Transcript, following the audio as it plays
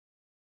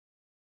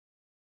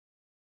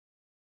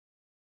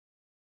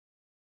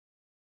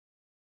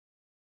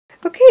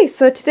Okay,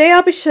 so today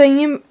I'll be showing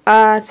you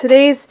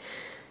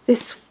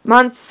this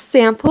month's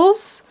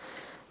samples.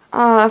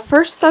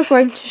 First I'm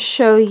going to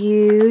show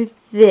you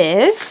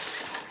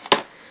this.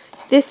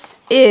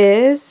 This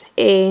is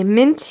a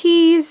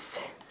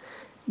Minties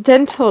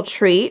dental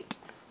treat.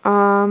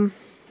 Hold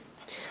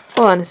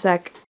on a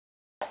sec.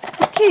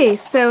 Okay,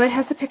 so it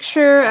has a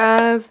picture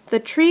of the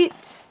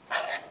treat,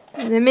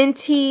 the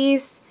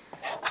Minties,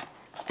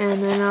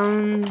 and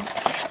then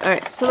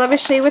alright, so let me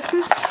show you what's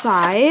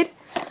inside.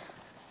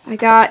 I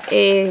got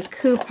a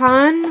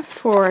coupon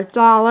for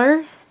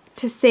 $1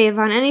 to save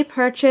on any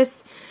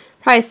price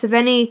of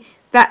any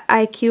Vet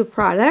IQ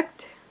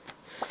product.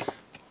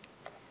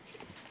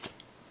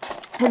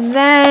 And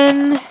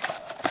then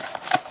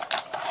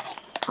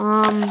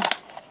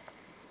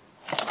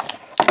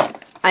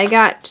I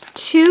got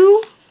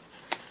two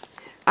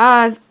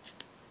Vet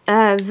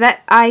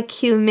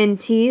IQ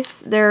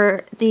Minties.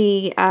 They're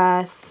the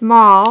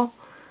small,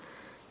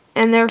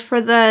 and they're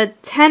for the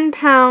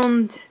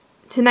 10-pound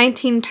to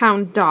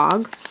 19-pound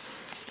dog.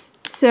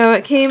 So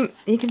it came,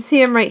 you can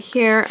see them right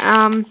here.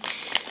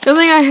 The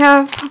thing I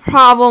have a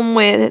problem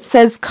with, it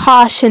says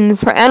caution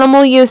for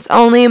animal use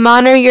only.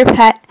 Monitor your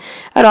pet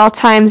at all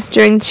times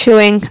during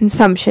chewing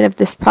consumption of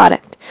this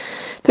product.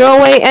 Throw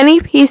away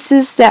any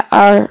pieces that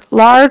are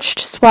large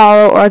to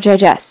swallow or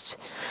digest.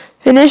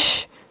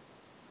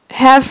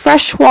 Have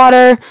fresh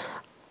water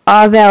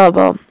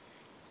available.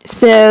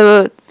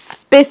 So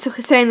it's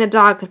basically saying the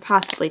dog could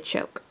possibly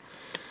choke.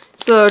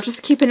 So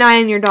just keep an eye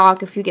on your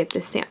dog if you get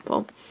this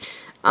sample.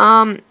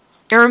 It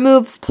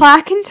removes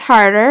plaque and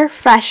tartar,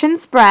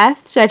 freshens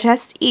breath,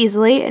 digests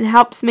easily, and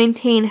helps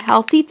maintain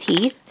healthy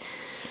teeth.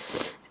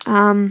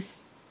 It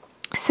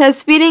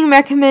says feeding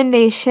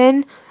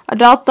recommendation: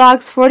 adult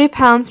dogs 40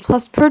 pounds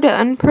plus per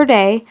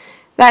day.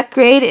 That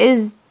grade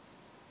is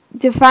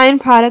defined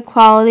product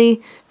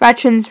quality.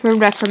 Veterans would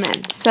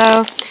recommend.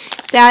 So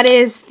that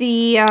is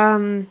the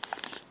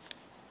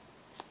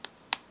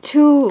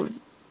two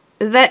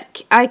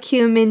Vet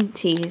IQ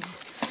Minties.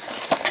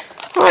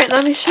 Alright,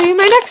 let me show you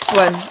my next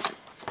one.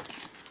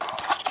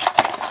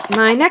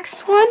 My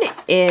next one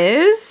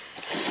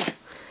is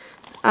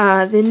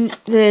the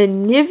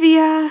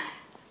Nivea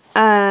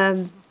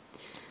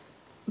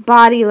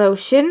body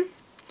lotion.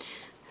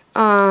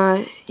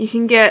 You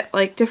can get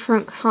like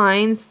different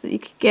kinds. You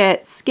could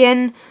get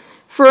skin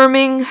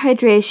firming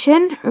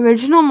hydration,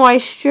 original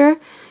moisture,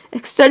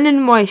 extended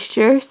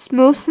moisture,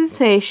 smooth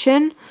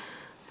sensation,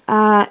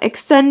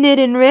 extended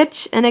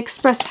enrich, and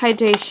express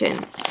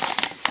hydration.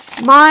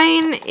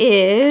 Mine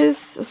is,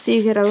 so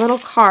you get a little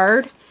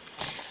card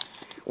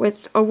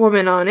with a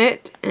woman on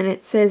it, and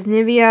it says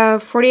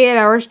Nivea 48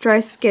 hours dry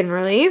skin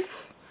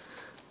relief.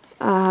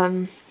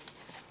 It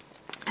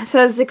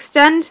says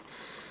extended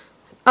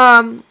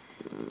moisture,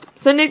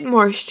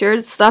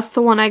 so that's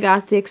the one I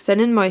got, the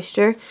extended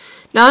moisture.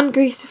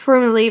 Non-greasy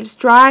formula leaves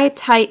dry,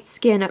 tight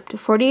skin up to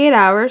 48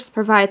 hours,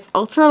 provides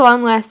ultra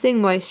long-lasting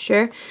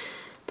moisture,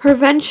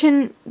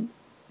 prevention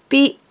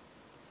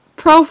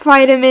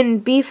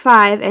provitamin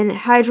B5 and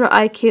Hydro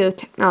IQ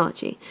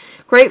technology.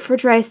 Great for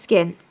dry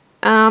skin.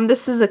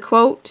 This is a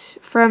quote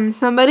from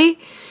somebody.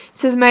 It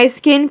says, my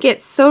skin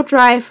gets so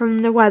dry from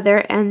the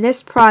weather, and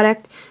this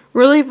product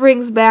really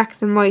brings back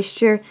the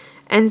moisture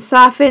and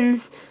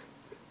softens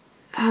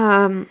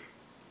that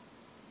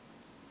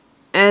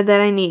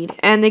I need.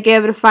 And they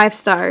gave it a 5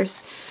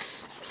 stars.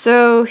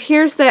 So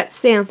here's that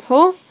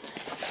sample.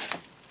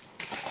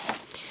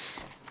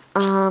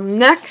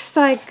 Next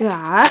I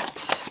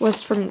got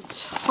was from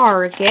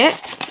Target.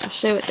 I'll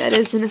show you what that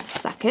is in a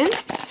second.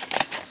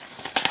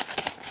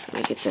 Let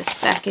me get this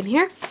back in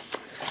here.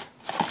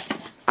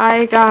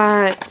 I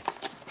got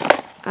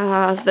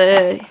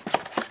the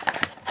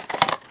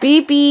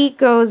BB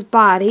Goes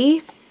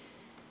Body.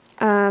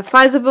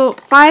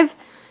 5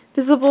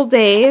 visible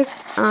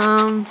days.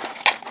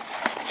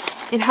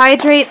 It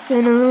hydrates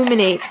and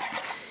illuminates,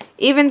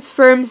 evens,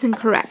 firms, and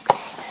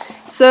corrects.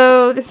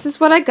 So this is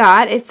what I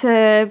got. It's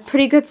a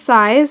pretty good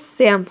size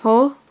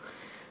sample.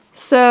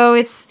 So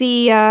it's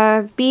the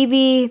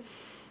BB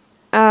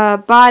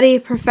Body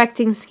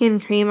Perfecting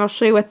Skin Cream. I'll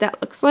show you what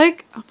that looks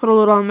like. I'll put a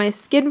little on my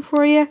skin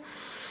for you.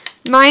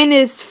 Mine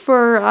is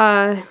for,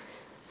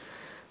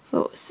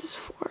 what was this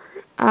for?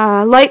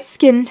 Light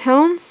skin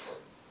tones.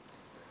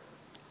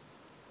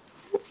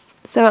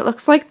 So it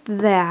looks like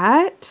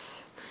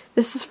that.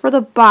 This is for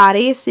the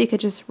body, so you could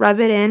just rub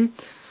it in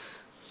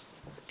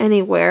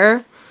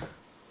anywhere.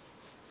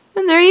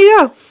 And there you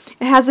go.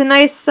 It has a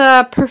nice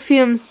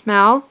perfume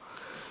smell.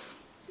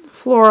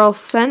 Floral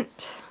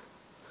scent.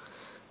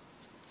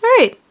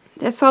 Alright,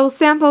 that's all the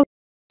samples.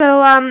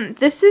 So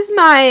this is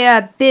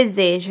my Biz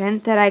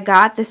Agent that I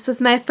got. This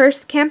was my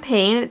first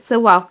campaign. It's a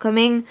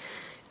welcoming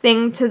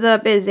thing to the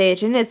Biz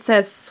Agent. It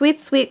says sweet,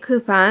 sweet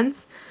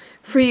coupons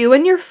for you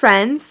and your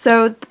friends.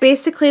 So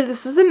basically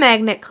this is a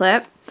magnet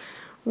clip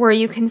where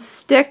you can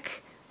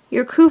stick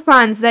your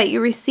coupons that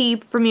you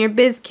received from your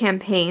Biz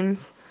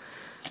campaigns.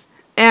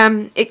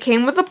 It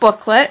came with a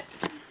booklet.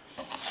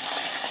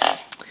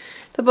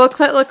 The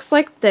booklet looks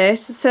like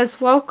this. It says,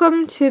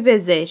 "Welcome to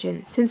Biz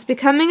Agent. Since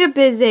becoming a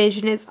Biz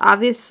Agent is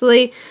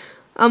obviously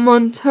a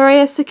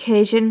momentous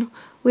occasion,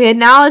 we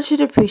acknowledge and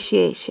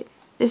appreciation.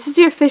 This is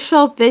your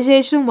official Biz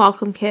Agent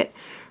welcome kit.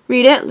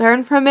 Read it,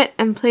 learn from it,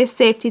 and place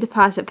safety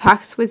deposit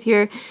box with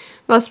your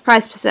most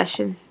prized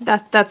possession."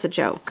 That's a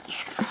joke.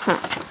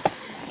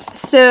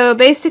 So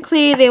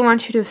basically, they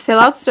want you to fill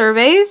out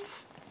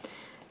surveys,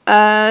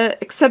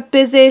 accept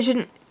Biz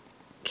Agent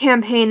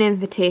campaign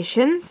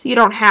invitations. You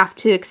don't have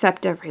to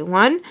accept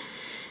everyone.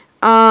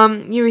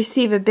 You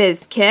receive a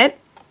Biz kit,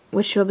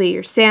 which will be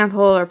your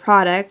sample or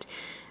product,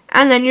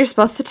 and then you're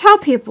supposed to tell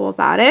people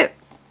about it.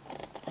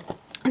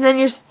 And then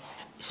you're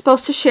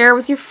supposed to share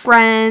with your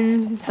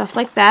friends and stuff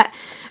like that.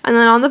 And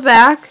then on the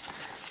back,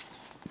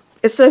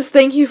 it says,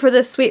 "Thank you for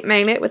this sweet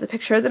magnet," with a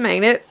picture of the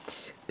magnet.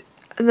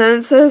 And then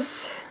it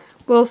says,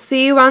 "We'll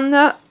see you on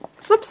the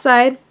flip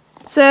side."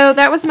 So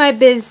that was my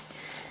Biz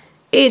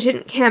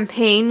Agent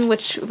campaign,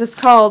 which was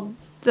called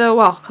The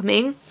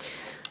Welcoming.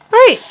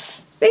 Alright,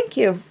 thank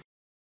you.